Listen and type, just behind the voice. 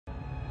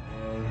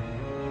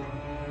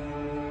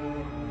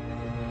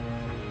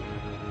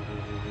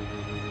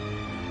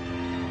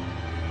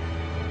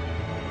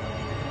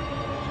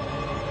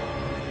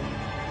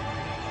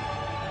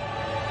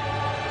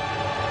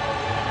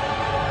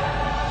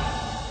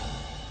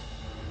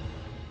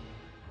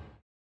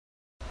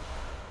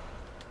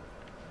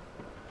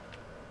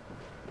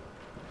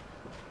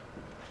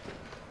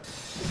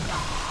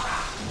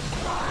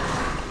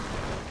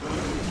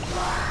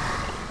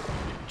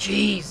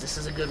Jeez, this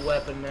is a good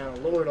weapon now.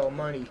 Lord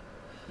almighty.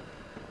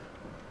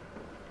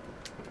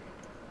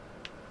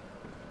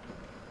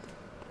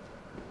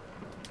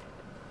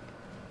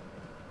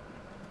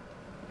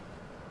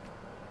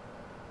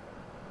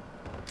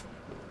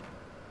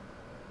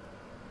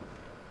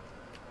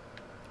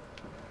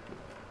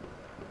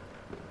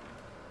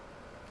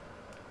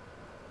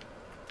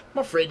 I'm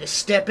afraid to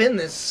step in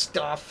this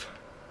stuff.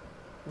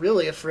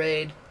 Really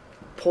afraid.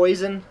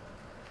 Poison?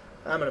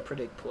 I'm gonna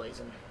predict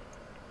poison.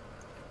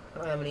 I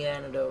don't have any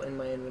antidote in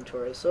my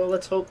inventory, so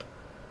let's hope.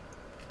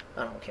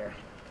 I don't care.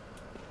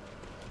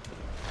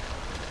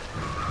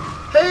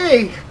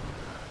 Hey!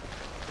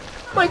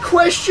 My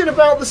question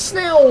about the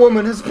snail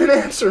woman has been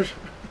answered.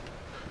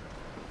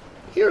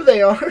 Here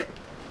they are.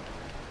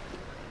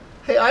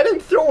 Hey, I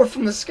didn't throw her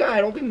from the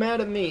sky. Don't be mad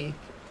at me.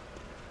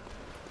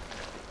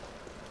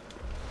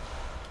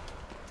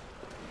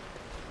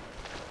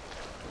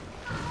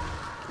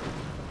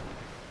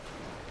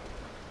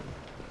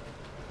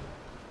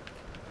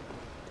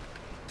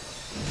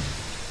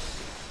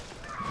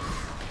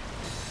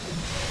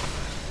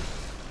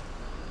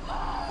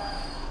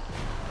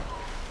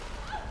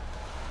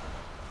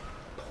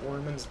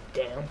 Poorman's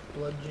damp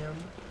blood gem.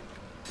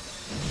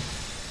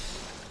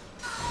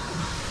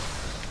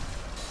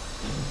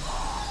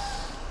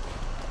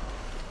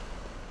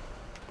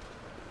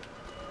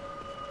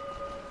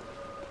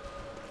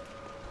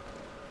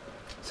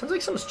 Sounds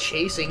like someone's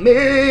chasing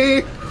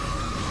me!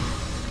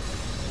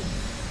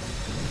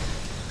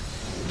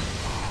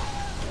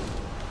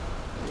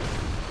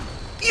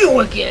 You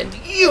again!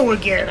 You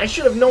again! I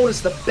should have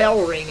noticed the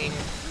bell ringing.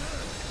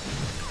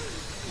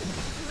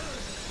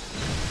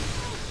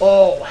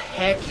 Oh,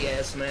 heck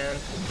yes, man.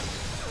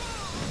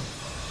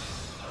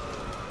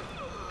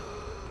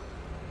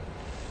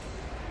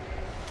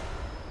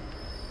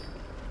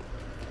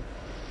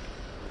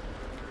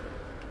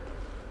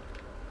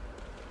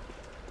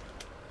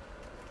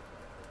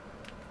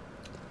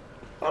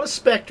 A lot of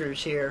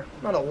specters here.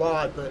 Not a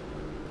lot, but...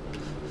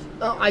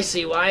 Oh, I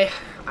see why.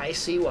 I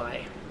see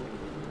why.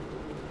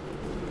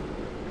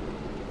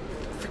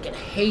 I freaking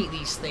hate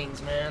these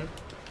things, man.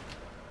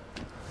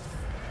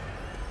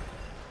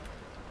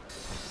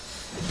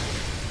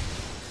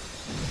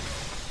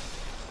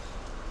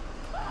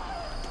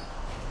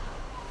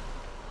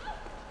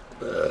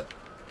 Ugh.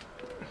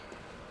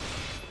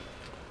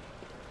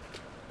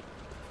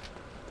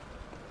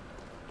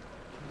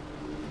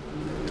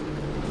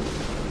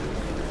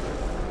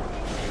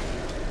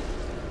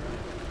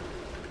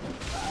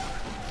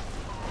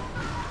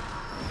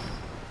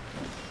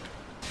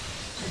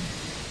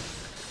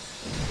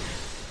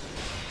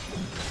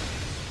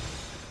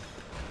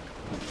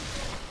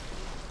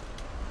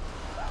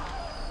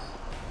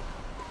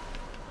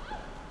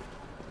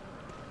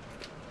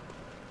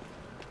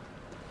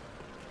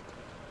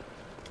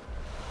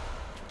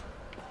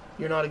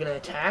 You're not gonna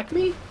attack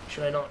me?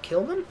 Should I not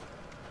kill them?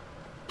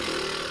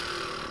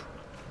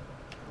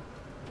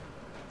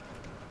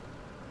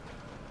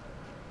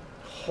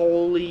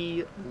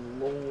 Holy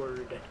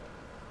Lord.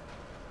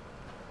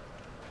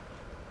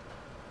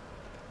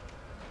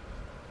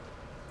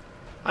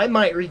 I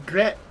might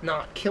regret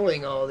not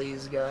killing all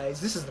these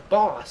guys. This is the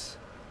boss.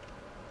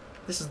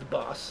 This is the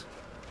boss.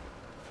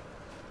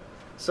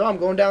 So I'm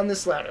going down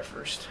this ladder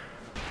first.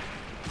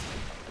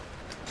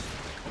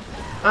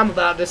 I'm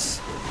about to...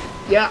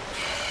 Yeah.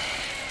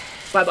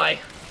 Bye-bye.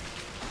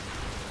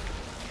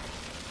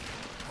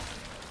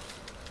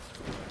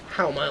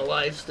 How am I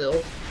alive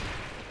still?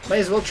 Might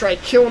as well try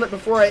killing it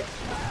before I...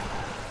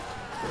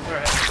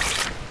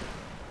 Alright.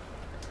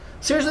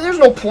 Seriously, there's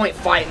no point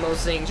fighting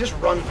those things. Just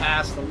run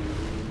past them.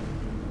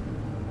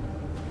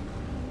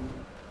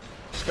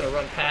 Just gonna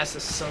run past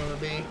this son of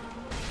a bee.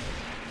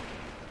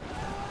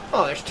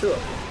 Oh, there's two of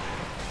them.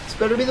 This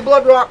better be the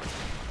blood rock.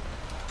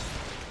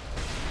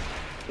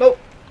 Nope.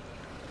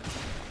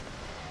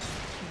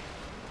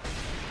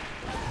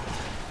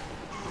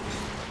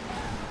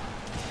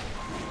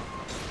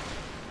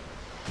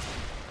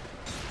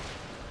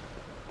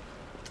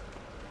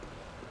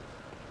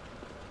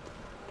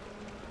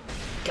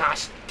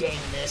 Gosh dang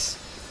this.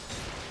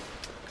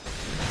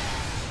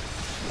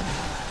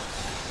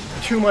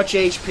 Too much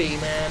HP,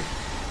 man.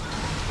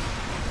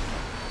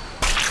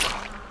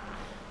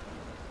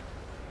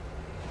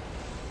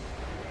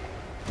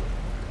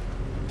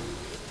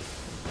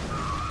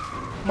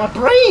 My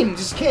brain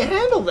just can't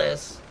handle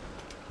this.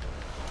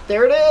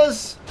 There it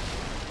is.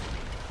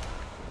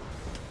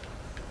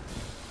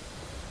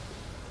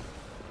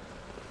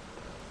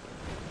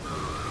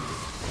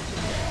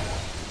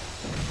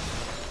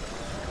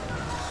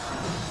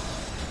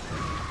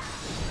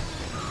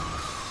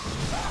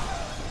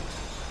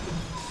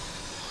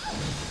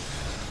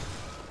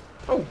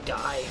 Oh,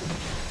 die.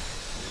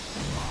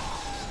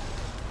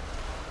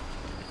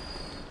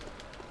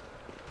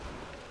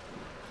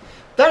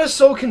 That is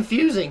so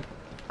confusing.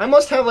 I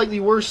must have like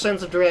the worst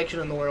sense of direction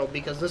in the world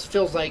because this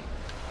feels like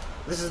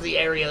this is the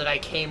area that I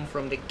came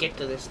from to get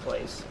to this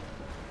place.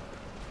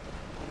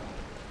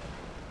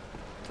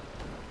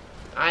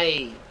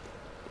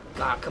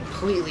 Got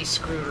completely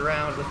screwed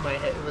around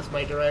with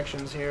my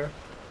directions here.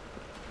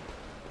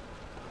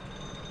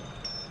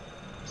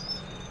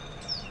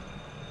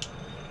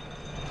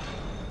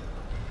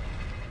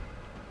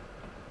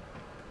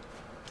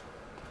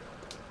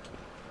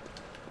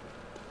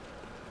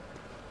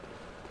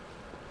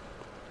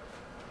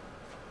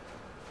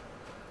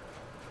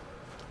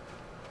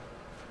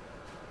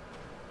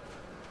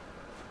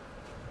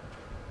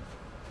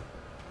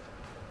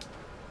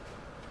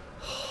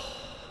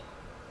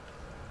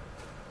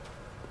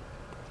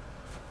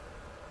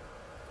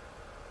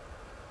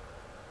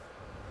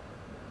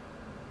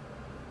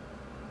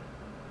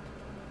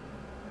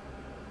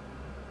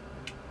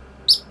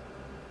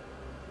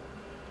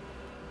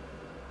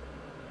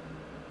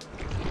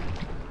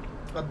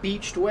 A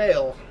beached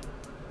whale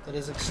that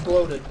has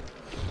exploded.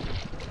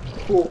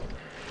 Cool.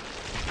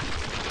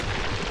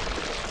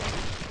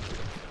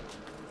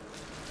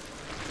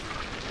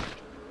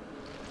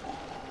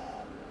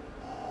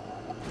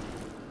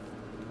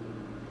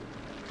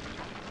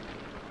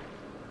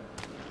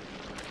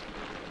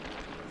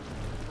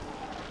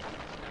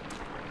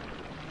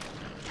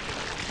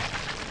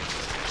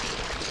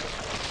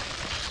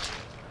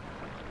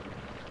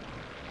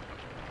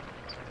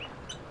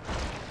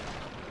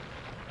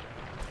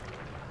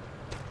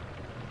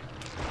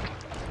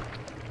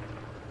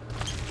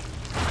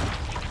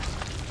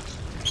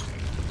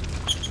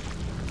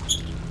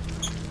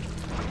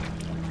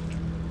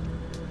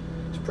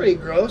 Pretty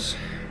gross.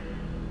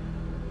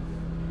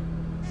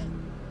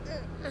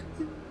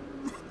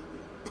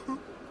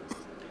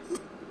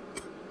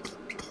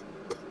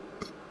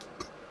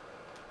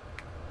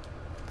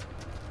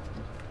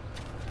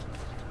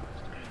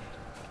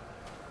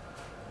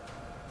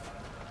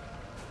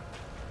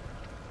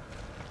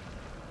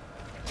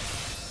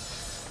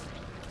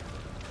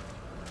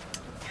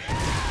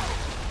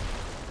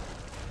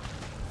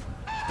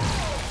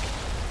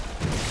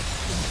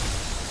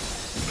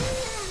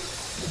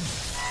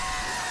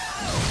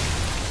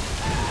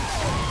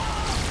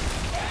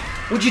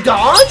 Would you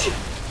dodge?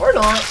 Or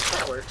not?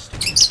 That works.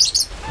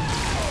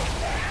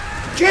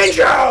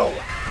 Jinjo!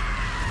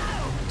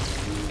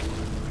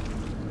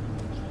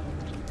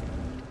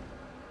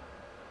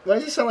 Why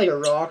does he sound like a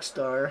rock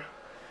star?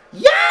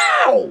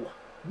 Yow!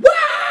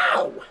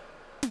 Wow!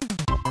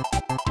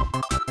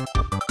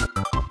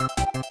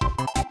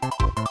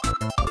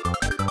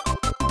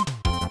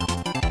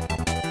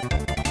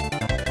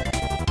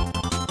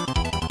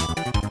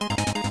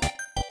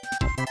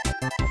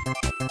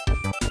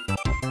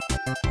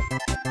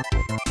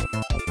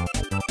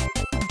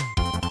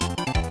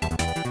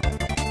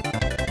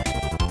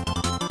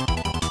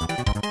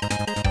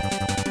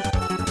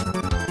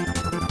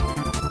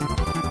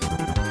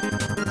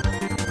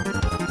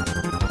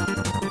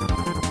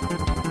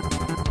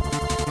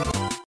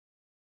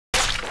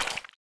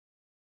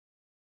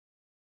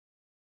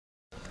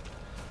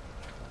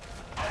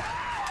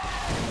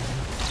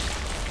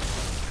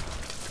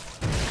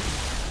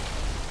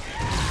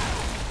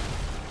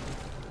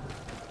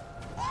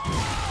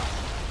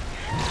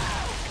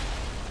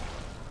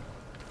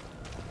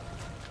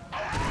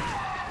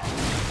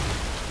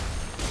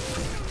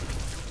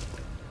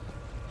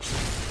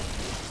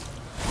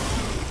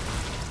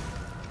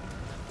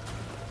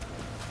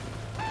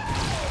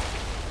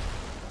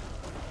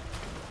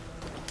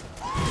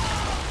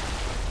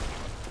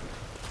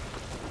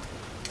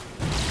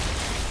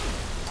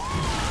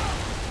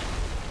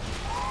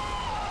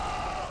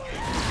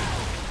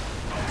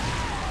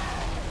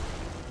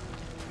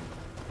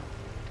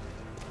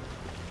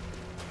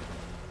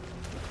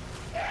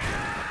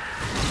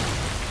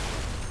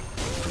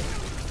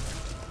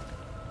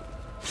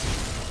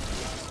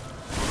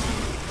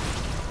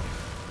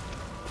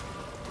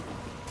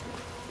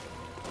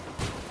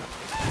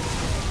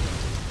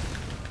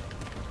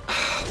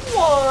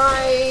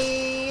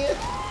 Why?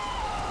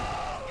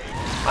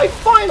 I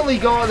finally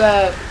got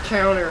that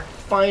counter.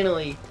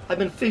 Finally. I've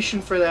been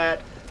fishing for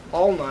that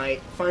all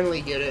night.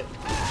 Finally get it.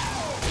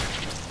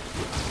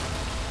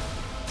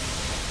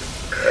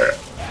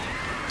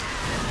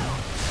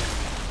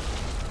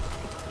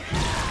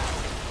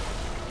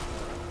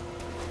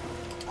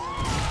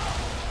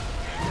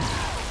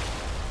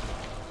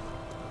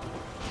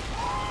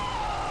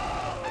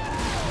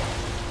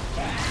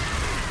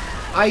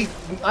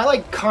 I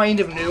like kind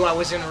of knew I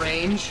was in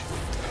range.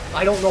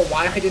 I don't know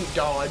why I didn't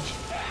dodge.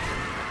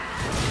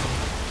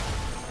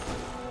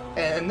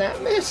 And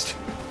that missed.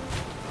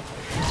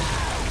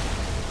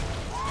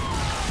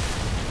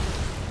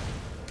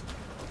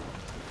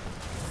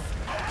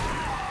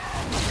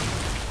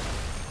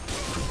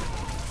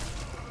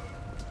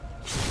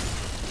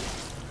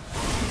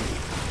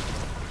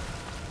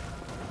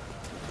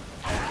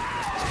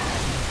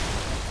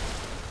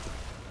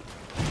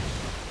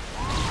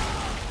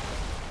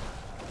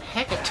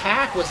 Heck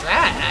attack was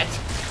that?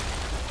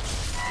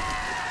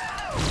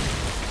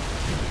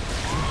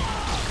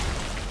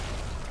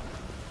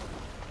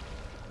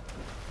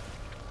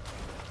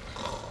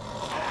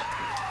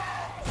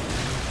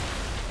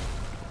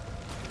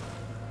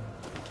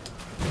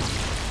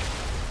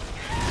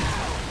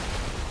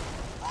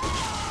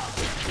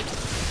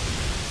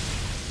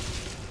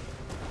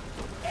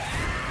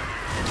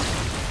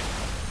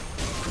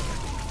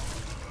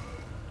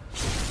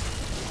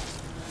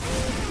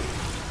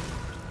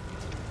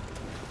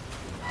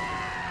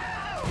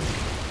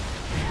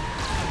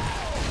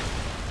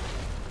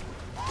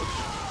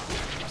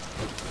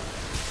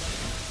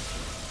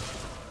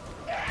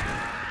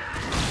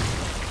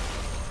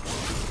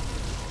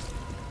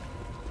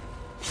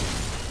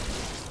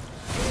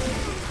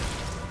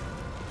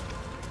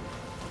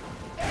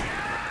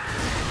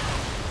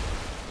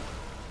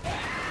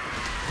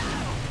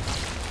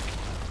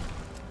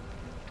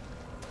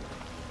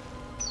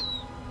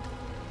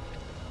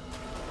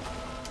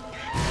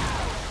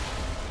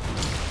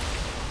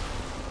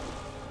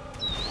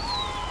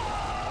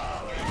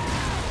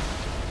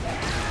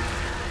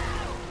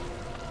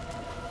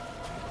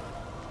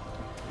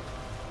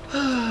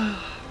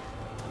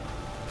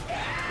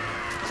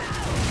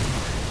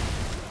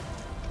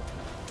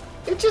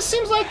 just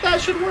seems like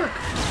that should work.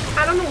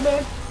 I don't know,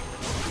 man.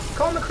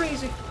 Call me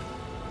crazy.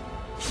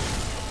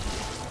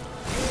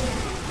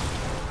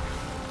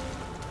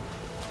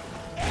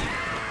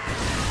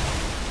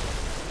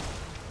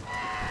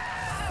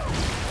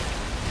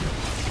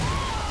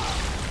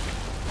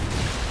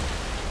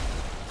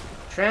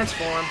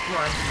 Transform, come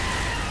on.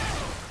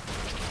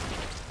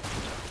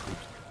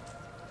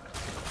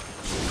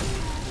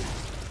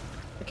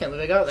 I can't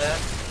believe I got that.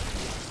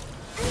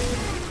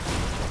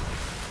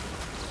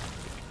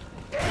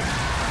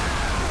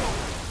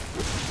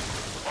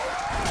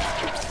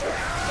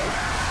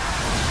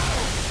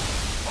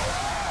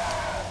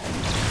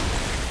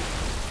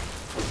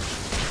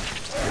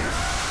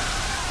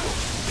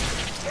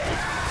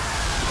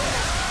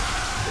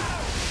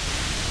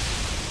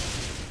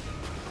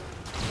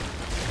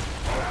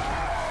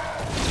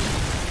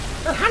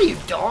 How do you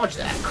dodge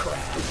that crap?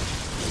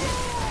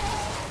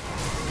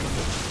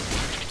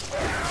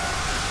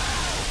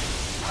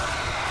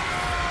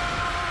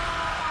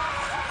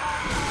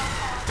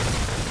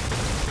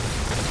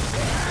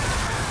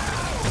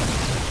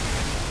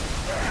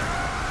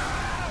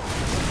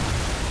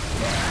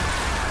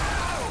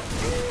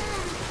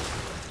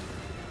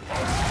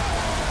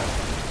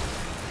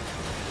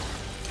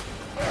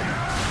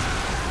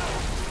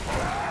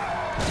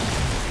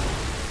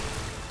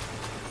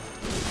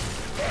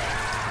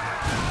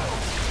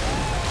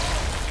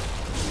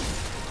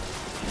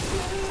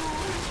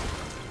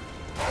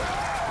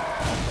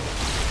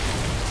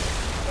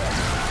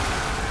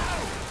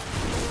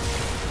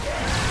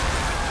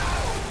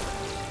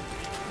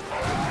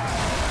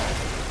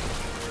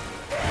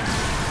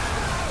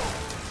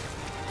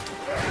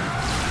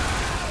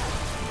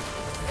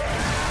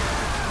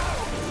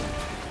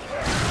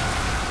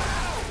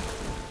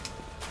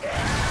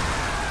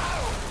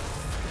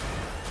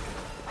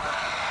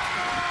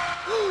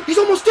 He's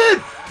almost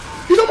dead!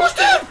 He's almost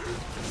dead!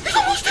 He's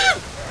almost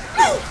dead!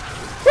 No!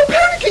 I'm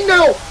panicking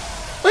now!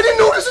 I didn't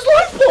notice his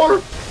life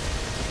bar!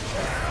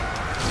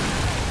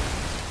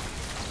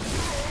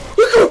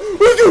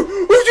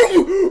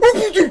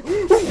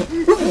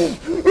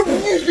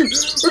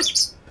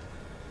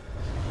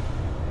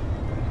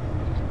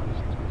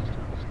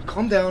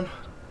 Calm down.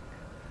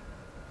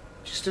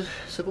 Just a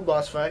simple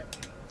boss fight.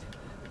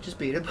 Just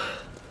beat him.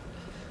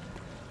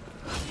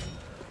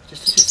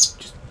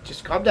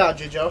 Just calm down,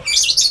 Jojo.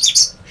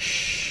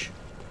 Shh.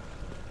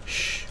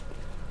 Shh.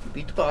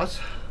 Beat the boss.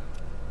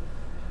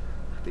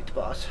 Beat the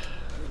boss.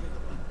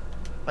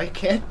 I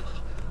can't.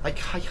 Like,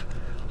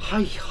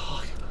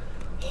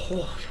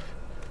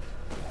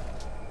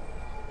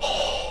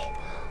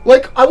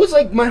 I was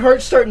like, my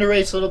heart's starting to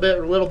race a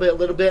little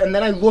bit, and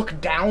then I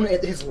looked down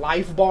at his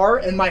life bar,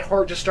 and my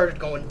heart just started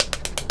going.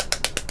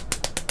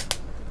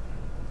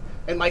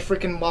 And my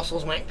freaking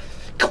muscles went,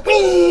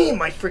 kaboom!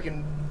 My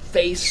freaking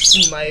face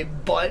and my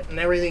butt and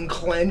everything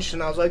clenched,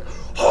 and I was like,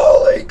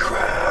 holy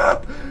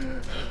crap!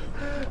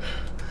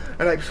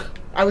 And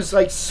I was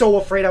like so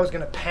afraid I was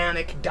gonna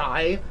panic,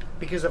 die,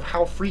 because of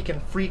how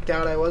freaking freaked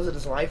out I was that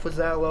his life was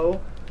that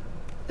low.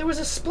 There was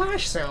a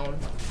splash sound.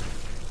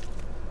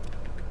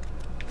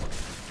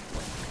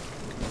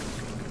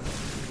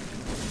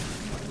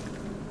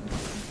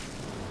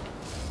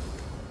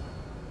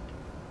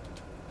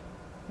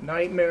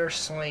 Nightmare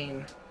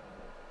Slain.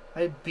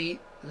 I beat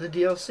the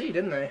DLC,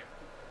 didn't I?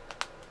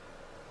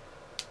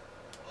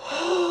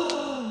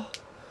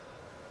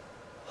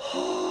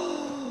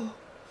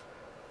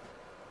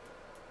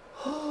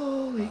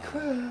 Holy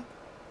crap.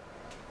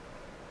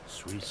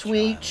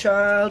 Sweet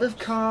child of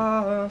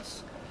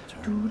Chaos.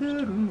 A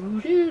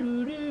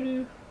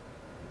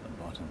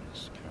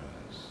bottomless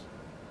curse.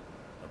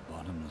 A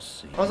bottomless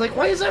sea. I was like,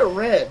 why is that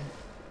red?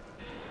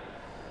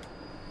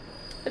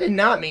 I did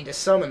not mean to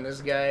summon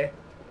this guy.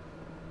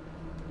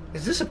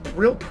 Is this a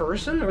real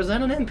person, or is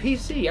that an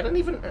NPC? I don't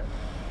even...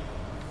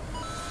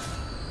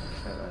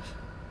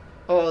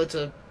 Oh, it's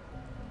a...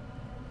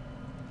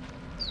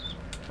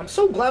 I'm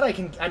so glad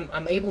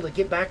I'm able to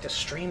get back to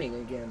streaming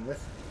again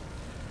with...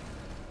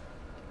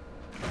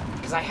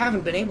 Because I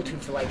haven't been able to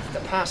for like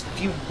the past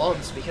few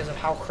months because of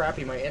how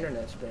crappy my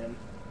internet's been.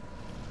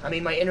 I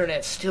mean, my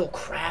internet's still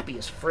crappy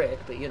as frick,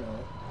 but you know...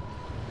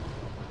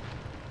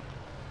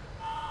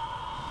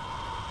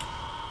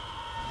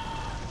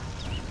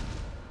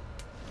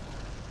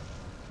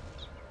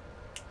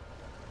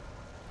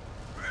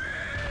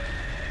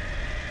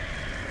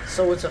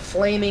 So it's a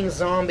flaming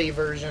zombie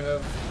version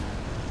of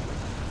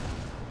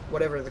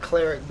whatever, the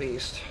cleric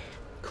beast.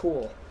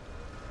 Cool.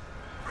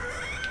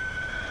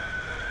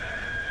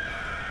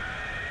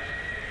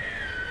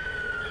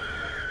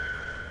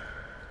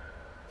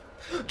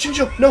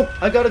 Jinjo, no,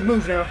 I gotta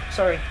move now.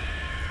 Sorry.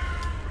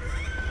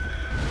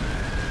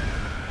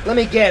 Let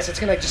me guess, it's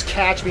gonna just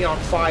catch me on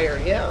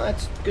fire. Yeah,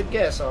 that's a good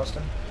guess,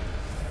 Austin.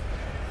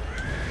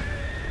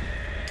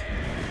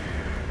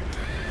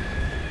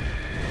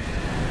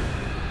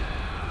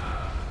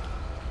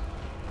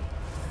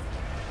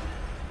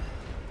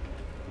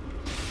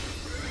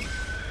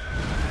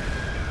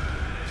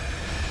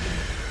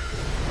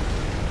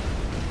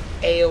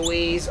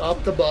 AOE's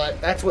up the butt.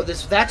 That's what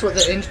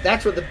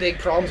the big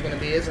problem's gonna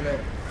be, isn't it?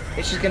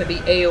 It's just gonna be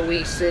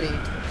AOE City.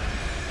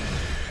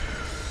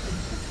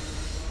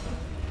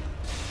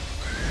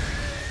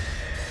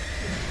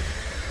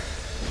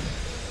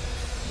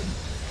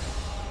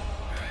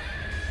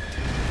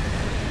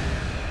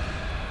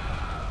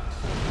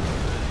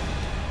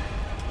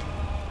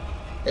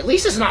 At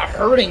least it's not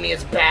hurting me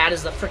as bad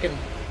as the frickin'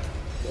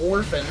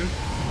 orphan.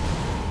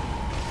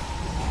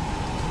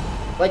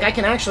 Like, I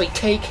can actually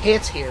take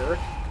hits here.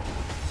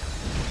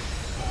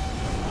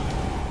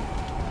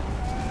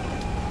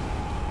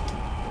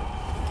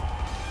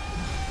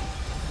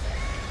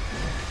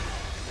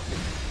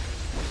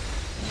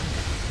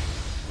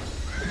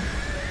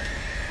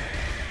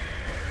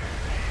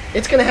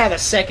 It's gonna have a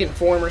second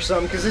form or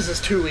something, because this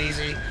is too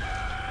easy.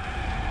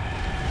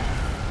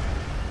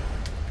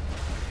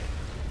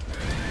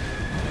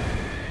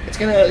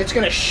 It's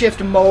gonna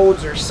shift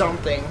modes or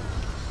something.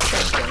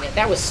 God dang it,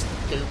 that was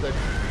stupid.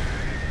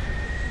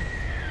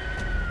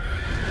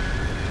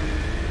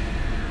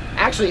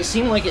 Actually, it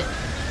seemed like it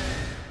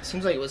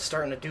was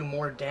starting to do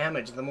more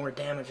damage the more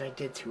damage I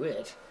did to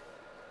it.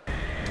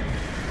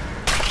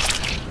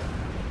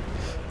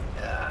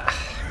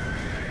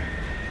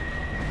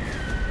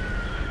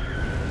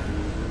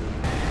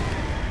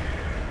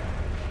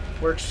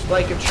 Works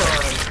like a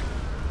charm.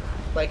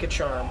 Like a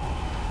charm.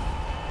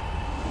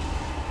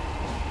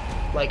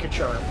 Like a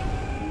charm.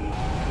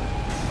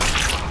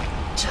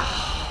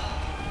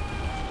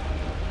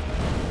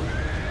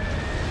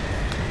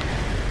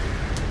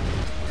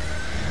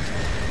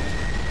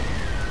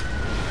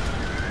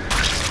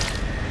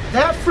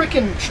 That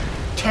freaking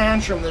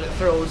tantrum that it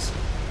throws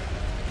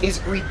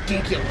is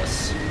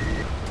ridiculous.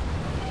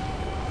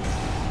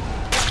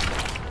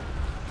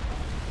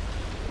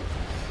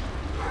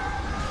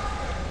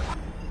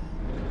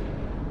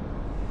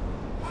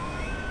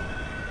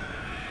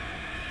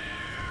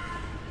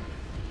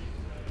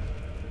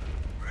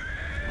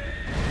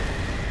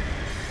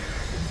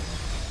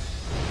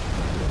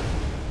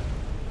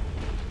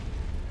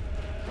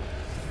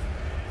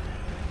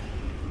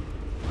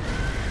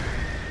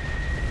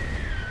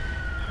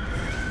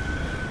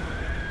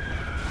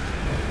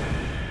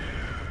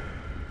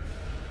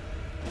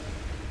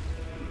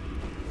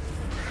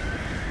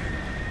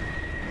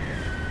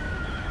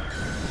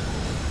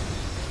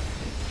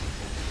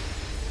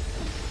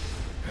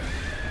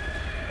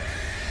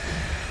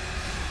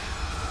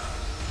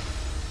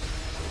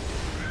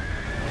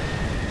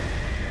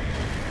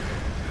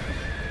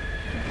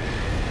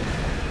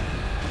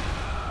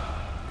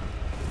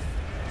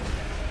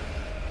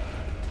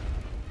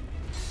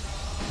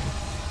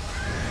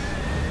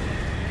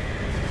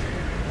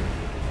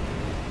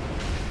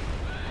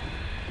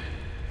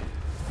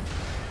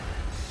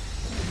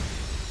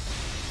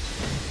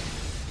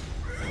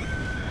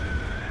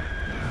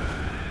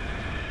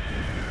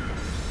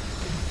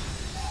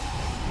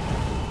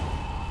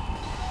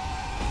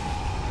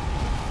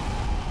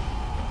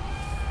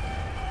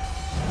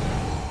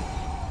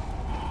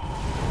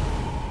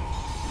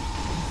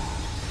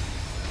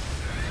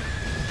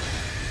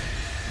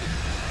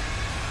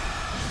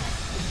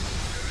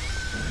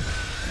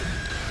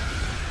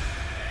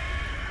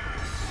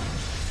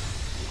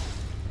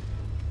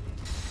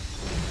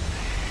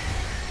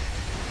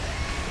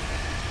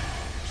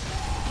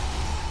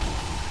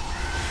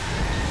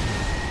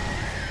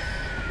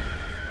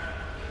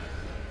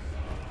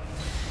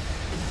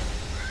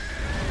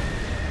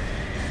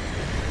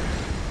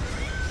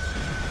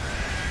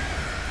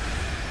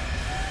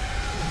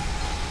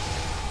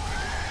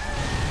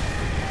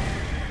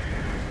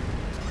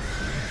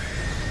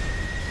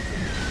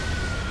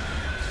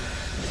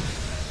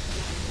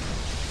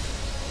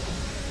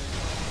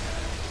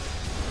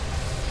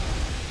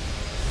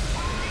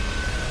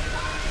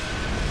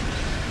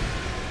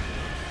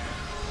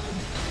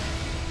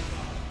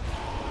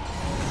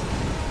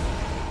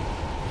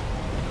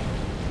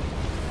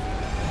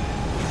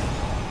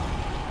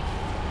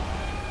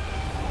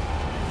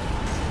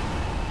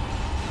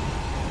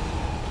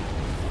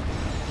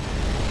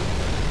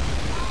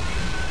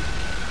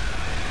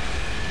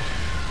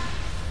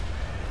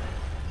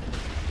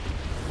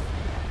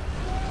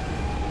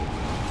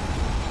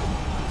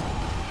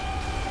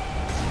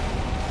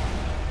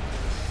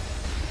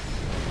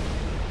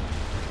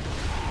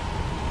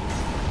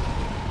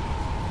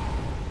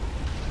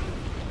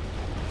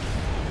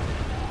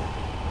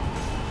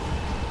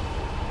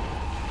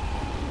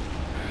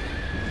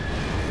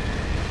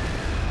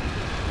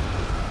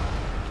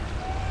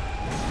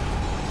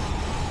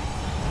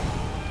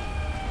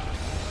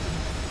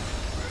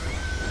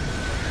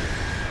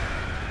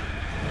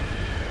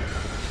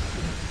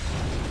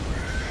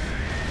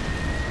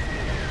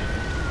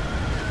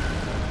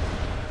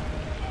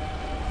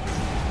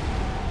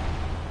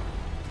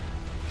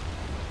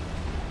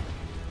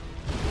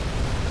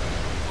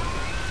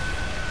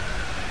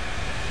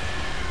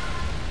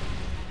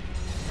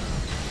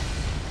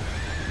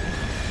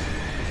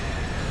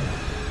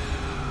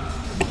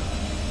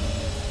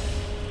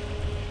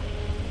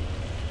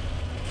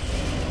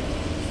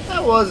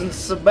 That wasn't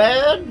so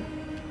bad.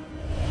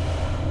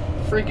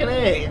 Freaking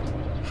A.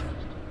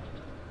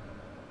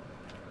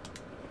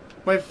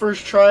 My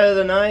first try of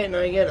the night and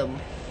I get him.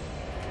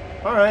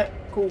 Alright,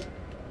 cool.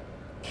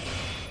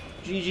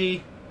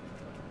 GG.